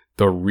the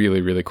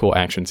really, really cool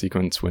action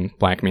sequence when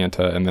Black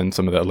Manta and then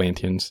some of the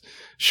Atlanteans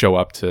show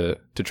up to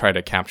try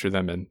to capture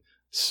them, and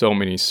so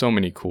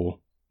many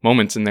cool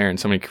moments in there, and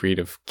so many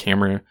creative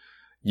camera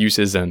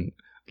uses, and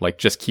like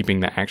just keeping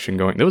the action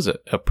going. There was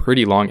a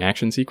pretty long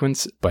action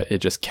sequence, but it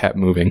just kept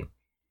moving.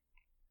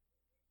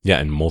 Yeah,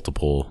 and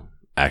multiple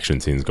action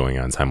scenes going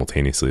on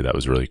simultaneously. That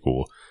was really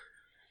cool.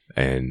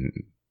 And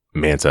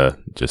Manta,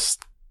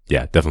 just,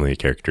 yeah, definitely a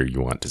character you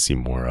want to see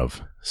more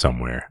of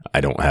somewhere.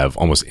 I don't have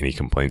almost any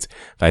complaints.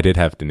 If I did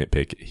have to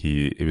nitpick,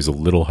 it was a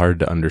little hard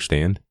to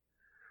understand.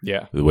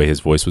 Yeah. The way his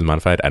voice was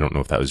modified. I don't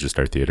know if that was just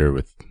our theater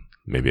with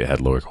maybe it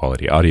had lower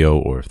quality audio,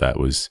 or if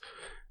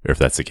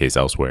that's the case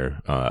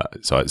elsewhere.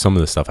 So some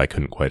of the stuff I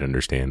couldn't quite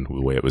understand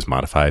the way it was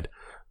modified,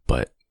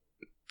 but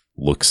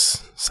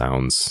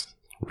sounds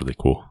really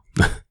cool.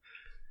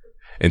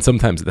 And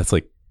sometimes that's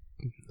like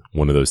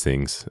one of those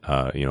things,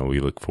 we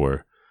look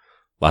for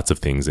lots of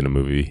things in a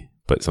movie,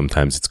 but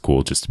sometimes it's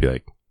cool just to be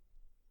like,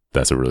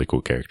 that's a really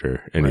cool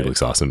character and He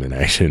looks awesome in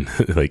action.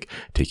 Like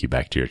take you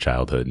back to your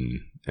childhood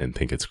and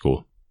think it's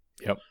cool.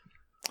 Yep.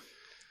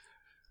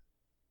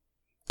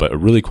 But a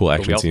really cool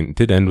action scene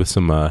did end with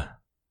some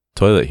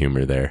toilet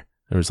humor there.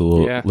 There was a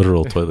little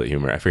literal toilet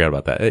humor. I forgot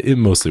about that. It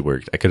mostly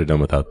worked. I could have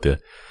done without the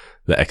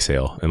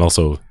exhale. And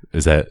also,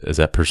 is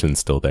that person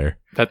still there?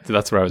 That's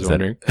what I was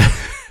wondering.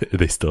 Are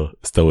they still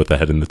with the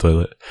head in the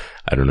toilet?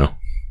 I don't know.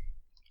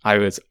 I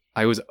was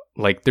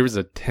like, there was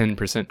a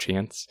 10%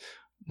 chance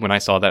when I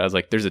saw that. I was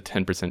like, there's a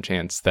 10%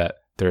 chance that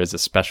there is a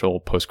special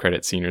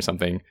post-credit scene or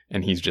something,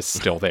 and he's just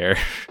still there.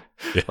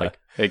 Yeah. Like,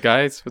 hey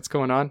guys, what's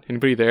going on?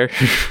 Anybody there?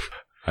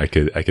 I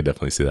could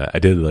definitely see that. I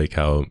did like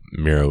how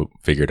Miro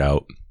figured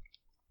out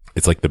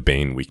it's like the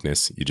Bane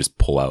weakness. You just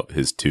pull out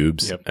his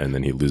tubes and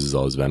then he loses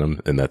all his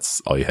venom, and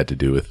that's all you had to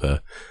do with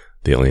the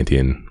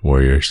Atlantean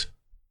warriors.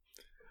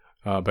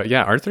 But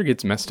yeah, Arthur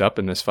gets messed up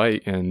in this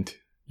fight and,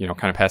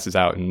 kind of passes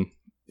out. And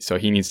so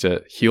he needs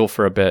to heal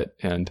for a bit.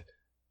 And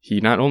he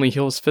not only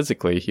heals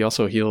physically, he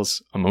also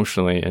heals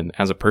emotionally and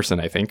as a person,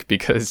 I think,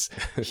 because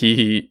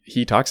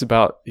he talks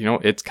about,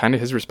 it's kind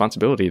of his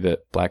responsibility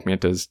that Black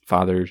Manta's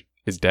father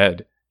is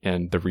dead.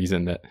 And the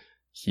reason that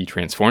he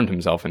transformed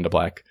himself into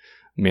Black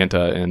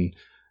Manta and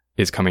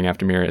is coming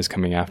after Mera, is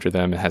coming after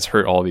them, and has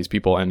hurt all these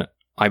people. And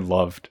I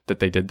loved that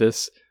they did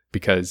this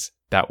because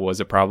that was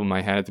a problem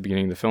I had at the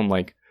beginning of the film.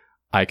 Like,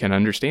 I can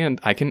understand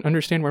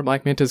where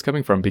Black Manta is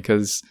coming from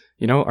because,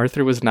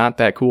 Arthur was not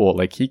that cool.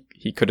 Like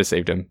he could have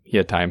saved him. He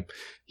had time.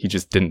 He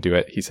just didn't do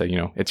it. He said,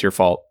 it's your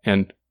fault.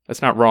 And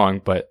that's not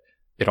wrong, but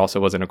it also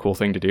wasn't a cool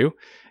thing to do.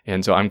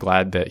 And so I'm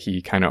glad that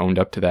he kind of owned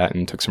up to that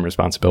and took some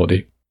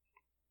responsibility.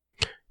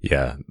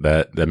 Yeah,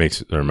 that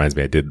reminds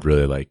me,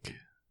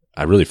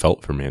 I really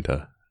felt for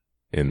Manta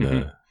in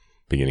the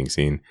beginning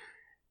scene.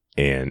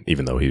 And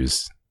even though he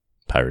was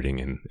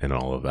pirating and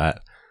all of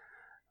that,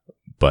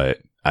 but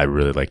I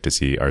really like to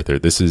see Arthur.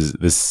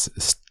 This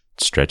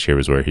stretch here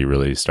was where he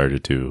really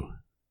started to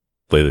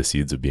lay the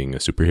seeds of being a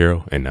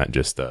superhero and not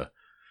just a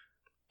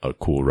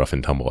cool rough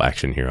and tumble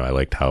action hero. I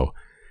liked how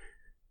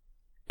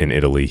in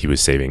Italy he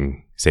was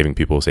saving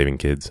people, saving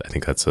kids. I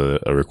think that's a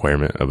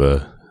requirement of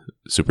a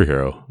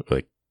superhero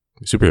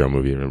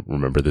movie.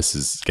 Remember, this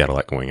has got a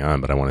lot going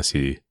on, but I want to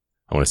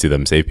see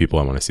them save people.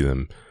 I want to see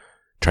them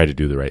try to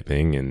do the right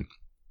thing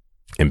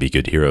and be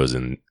good heroes.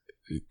 And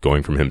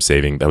going from him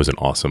saving, that was an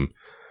awesome.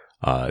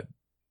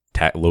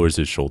 Lowers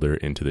his shoulder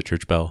into the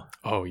church bell.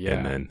 Oh yeah,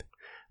 and then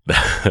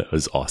that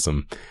was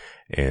awesome.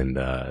 And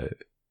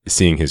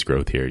seeing his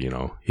growth here,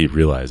 he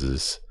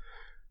realizes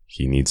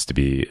he needs to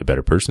be a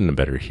better person, a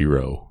better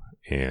hero,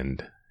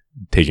 and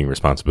taking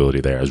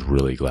responsibility there. I was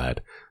really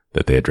glad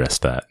that they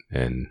addressed that,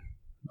 and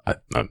I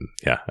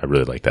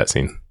really like that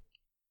scene.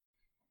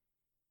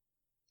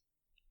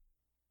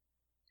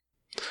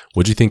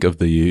 What'd you think of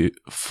the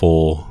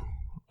full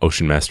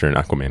Ocean Master and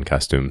Aquaman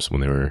costumes when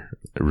they were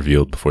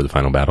revealed before the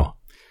final battle?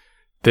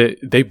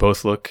 They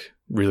both look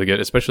really good,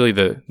 especially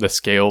the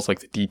scales, like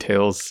the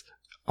details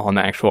on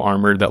the actual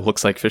armor that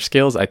looks like fish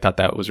scales. I thought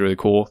that was really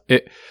cool.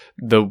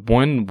 The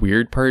one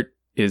weird part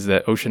is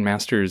that Ocean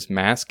Master's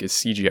mask is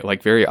CGI,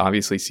 like very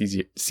obviously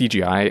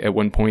CGI at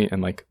one point,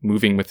 and like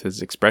moving with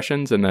his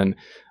expressions. And then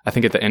I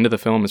think at the end of the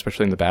film,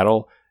 especially in the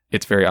battle,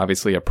 it's very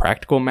obviously a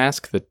practical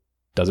mask that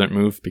doesn't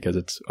move because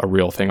it's a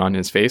real thing on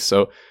his face.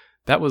 So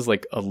that was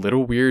like a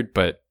little weird,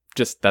 but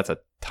just that's the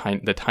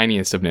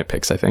tiniest of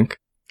nitpicks, I think.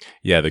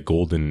 Yeah, the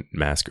golden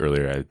mask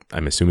earlier,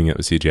 I'm assuming it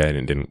was CGI and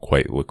it didn't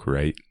quite look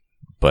right.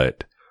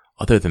 But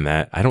other than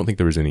that, I don't think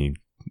there was any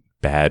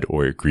bad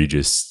or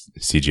egregious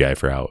CGI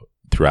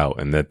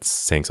throughout. And that's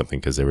saying something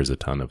because there was a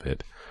ton of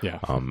it. Yeah.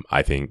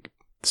 I think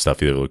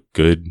stuff either looked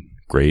good,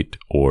 great,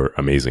 or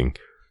amazing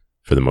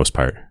for the most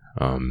part.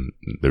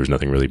 There was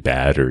nothing really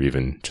bad or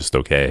even just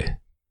okay.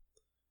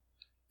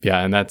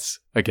 Yeah, and that's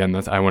I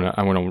want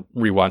to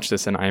rewatch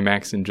this in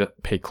IMAX and just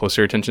pay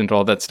closer attention to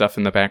all that stuff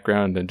in the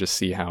background and just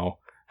see how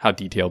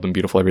detailed and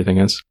beautiful everything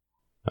is.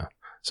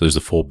 So there's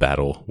a full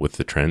battle with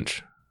the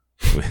trench.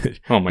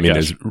 Oh my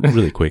gosh. It's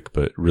really quick,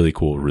 but really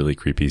cool, really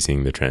creepy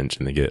seeing the trench,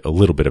 and they get a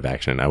little bit of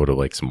action. I would have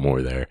liked some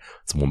more there.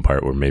 It's one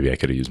part where maybe I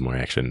could have used more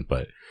action,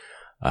 but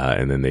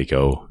and then they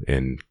go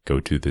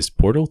to this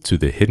portal to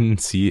the hidden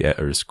sea at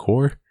Earth's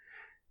core,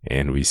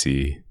 and we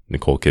see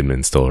Nicole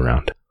Kidman still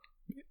around.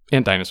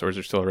 And dinosaurs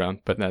are still around,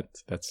 but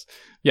that's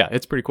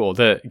it's pretty cool.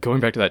 Going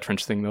back to that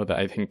trench thing though, that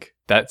I think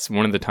that's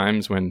one of the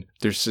times when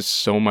there's just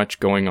so much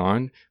going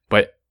on,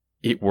 but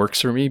it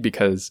works for me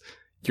because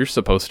you're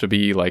supposed to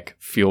be like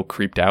feel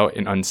creeped out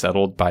and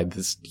unsettled by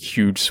this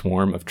huge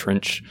swarm of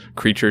trench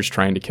creatures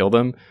trying to kill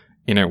them,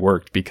 and it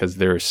worked because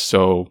there's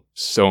so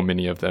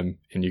many of them,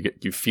 and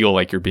you feel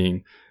like you're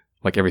being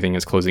like everything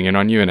is closing in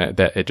on you, and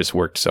it just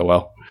worked so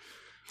well.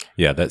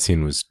 Yeah, that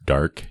scene was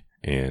dark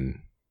and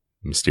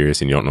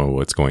mysterious, and you don't know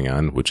what's going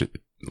on, which,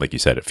 like you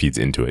said, it feeds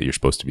into it. You're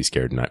supposed to be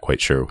scared and not quite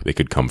sure. They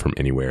could come from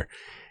anywhere.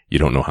 You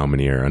don't know how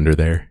many are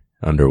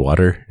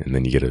underwater, and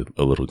then you get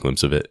a little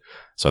glimpse of it.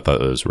 So I thought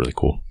that was really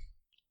cool.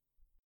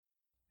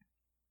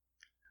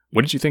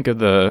 What did you think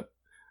of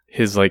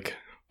his like,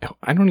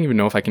 I don't even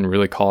know if I can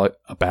really call it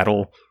a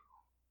battle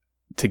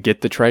to get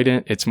the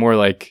trident. It's more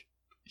like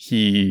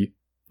he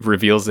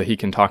reveals that he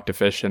can talk to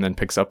fish and then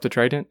picks up the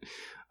trident.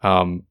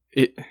 I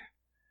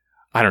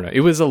don't know. It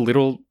was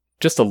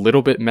just a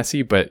little bit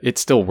messy, but it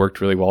still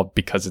worked really well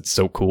because it's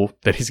so cool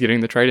that he's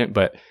getting the trident.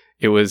 But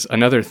it was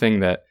another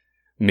thing that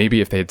maybe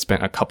if they had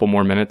spent a couple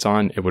more minutes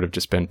on, it would have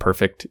just been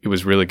perfect. It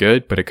was really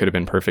good, but it could have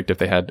been perfect if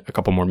they had a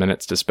couple more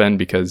minutes to spend,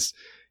 because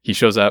he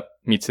shows up,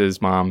 meets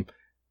his mom,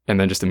 and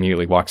then just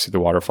immediately walks through the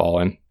waterfall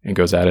and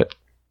goes at it.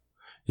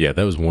 Yeah,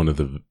 that was one of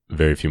the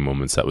very few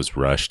moments that was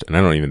rushed. And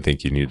I don't even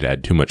think you needed to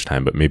add too much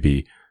time, but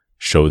maybe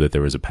show that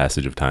there was a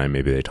passage of time.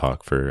 Maybe they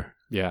talk for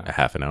Yeah. a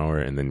half an hour,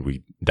 and then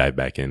we dive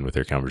back in with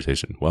their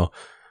conversation. Well,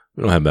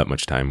 we don't have that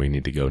much time. We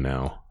need to go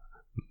now.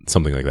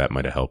 Something like that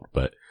might have helped.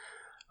 But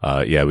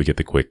yeah, we get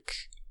the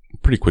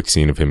pretty quick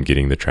scene of him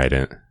getting the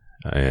trident,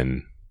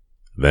 and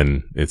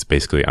then it's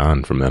basically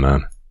on from then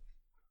on.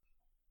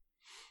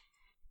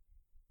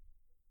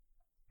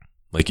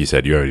 Like you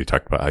said, you already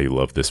talked about how you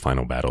love this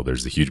final battle.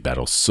 There's the huge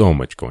battle, so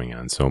much going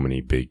on, so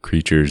many big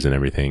creatures and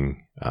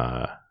everything.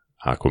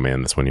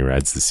 Aquaman, that's when he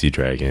rides the sea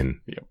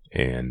dragon. Yep.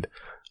 And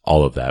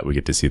all of that. We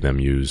get to see them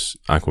use,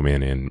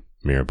 Aquaman and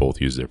Mera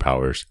both use their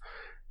powers.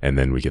 And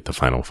then we get the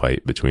final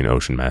fight between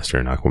Ocean Master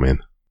and Aquaman.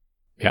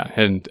 Yeah,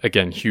 and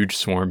again, huge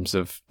swarms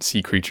of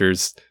sea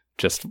creatures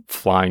just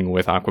flying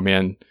with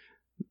Aquaman.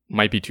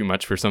 Might be too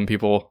much for some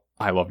people.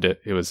 I loved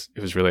it. It was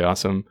really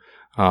awesome.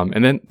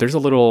 And then there's a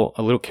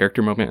little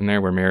character moment in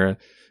there where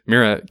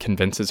Mera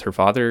convinces her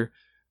father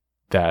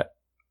that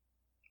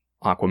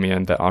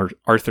Aquaman, that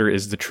Arthur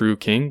is the true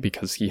king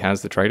because he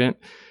has the trident.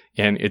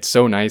 And it's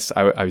so nice.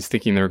 I was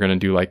thinking they were going to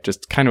do like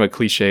just kind of a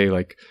cliche,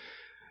 like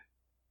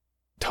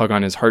tug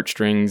on his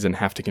heartstrings and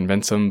have to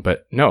convince him.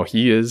 But no,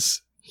 he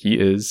is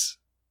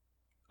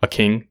a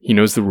king. He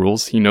knows the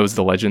rules. He knows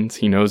the legends.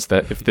 He knows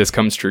that if this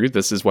comes true,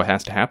 this is what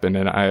has to happen.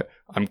 And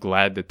I'm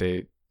glad that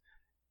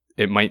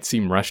it might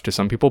seem rushed to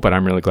some people, but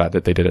I'm really glad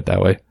that they did it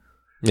that way.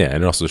 Yeah,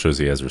 and it also shows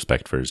he has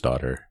respect for his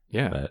daughter.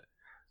 Yeah.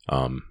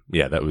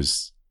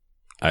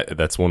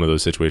 That's one of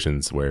those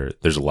situations where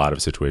there's a lot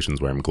of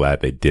situations where I'm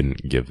glad they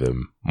didn't give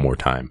them more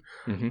time.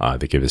 Mm-hmm.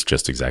 They gave us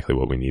just exactly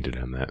what we needed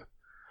on that.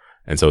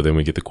 And so then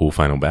we get the cool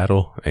final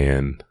battle,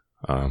 and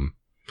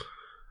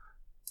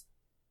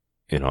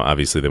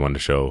obviously they wanted to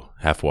show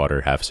half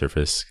water, half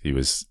surface. He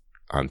was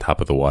on top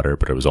of the water,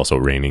 but it was also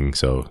raining,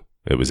 so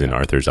it was in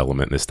Arthur's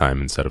element this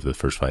time instead of the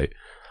first fight.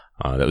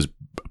 That was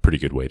a pretty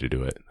good way to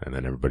do it. And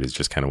then everybody's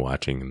just kind of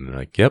watching, and they're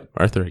like, "Yep,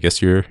 Arthur, I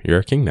guess you're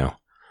our king now."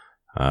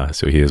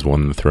 So he has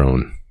won the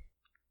throne.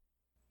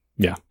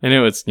 Yeah, and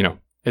it was,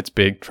 it's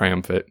big,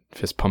 triumphant,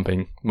 fist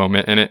pumping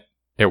moment, and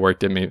it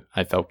worked.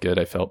 I felt good.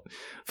 I felt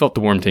the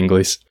warm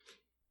tinglies.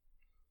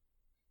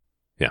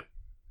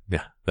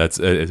 Yeah,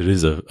 it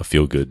is a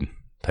feel good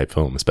type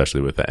film,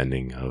 especially with the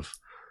ending of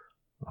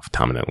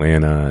Tom in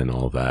Atlanta and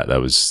all of that. That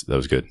was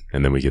good.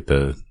 And then we get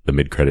the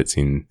mid credit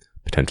scene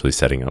potentially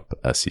setting up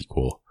a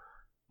sequel.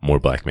 More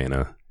Black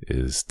Manta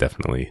is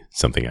definitely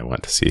something I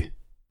want to see.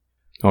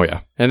 Oh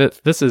yeah, and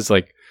this is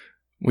like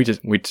we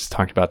just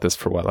talked about this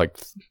for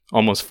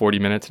almost 40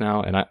 minutes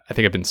now, and I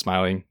think I've been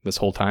smiling this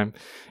whole time,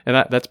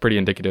 and that's pretty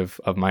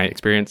indicative of my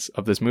experience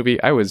of this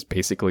movie. I was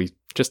basically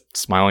just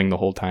smiling the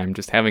whole time,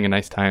 just having a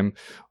nice time,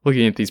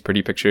 looking at these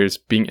pretty pictures,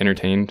 being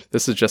entertained.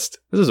 This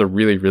is a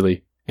really,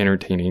 really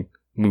entertaining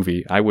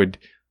movie. I would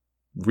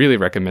really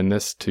recommend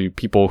this to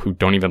people who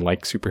don't even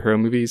like superhero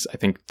movies. I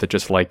think that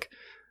just like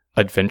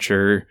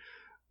adventure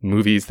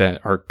movies that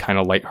are kind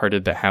of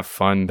lighthearted, that have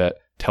fun, that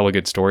tell a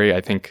good story.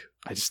 I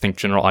just think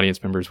general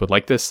audience members would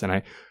like this, and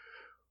I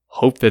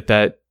hope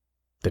that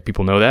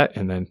people know that,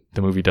 and then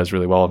the movie does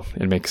really well.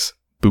 It makes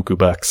buku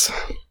bucks.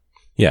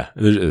 Yeah,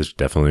 there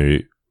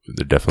definitely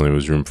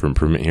was room for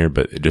improvement here,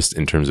 but just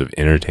in terms of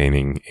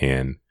entertaining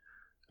and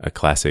a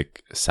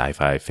classic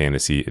sci-fi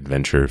fantasy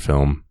adventure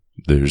film,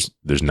 there's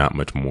not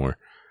much more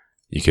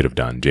you could have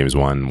done. James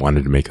Wan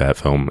wanted to make that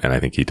film, and I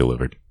think he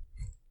delivered.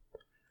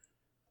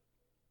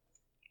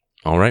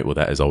 All right, well,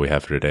 that is all we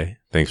have for today.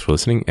 Thanks for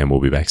listening, and we'll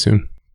be back soon.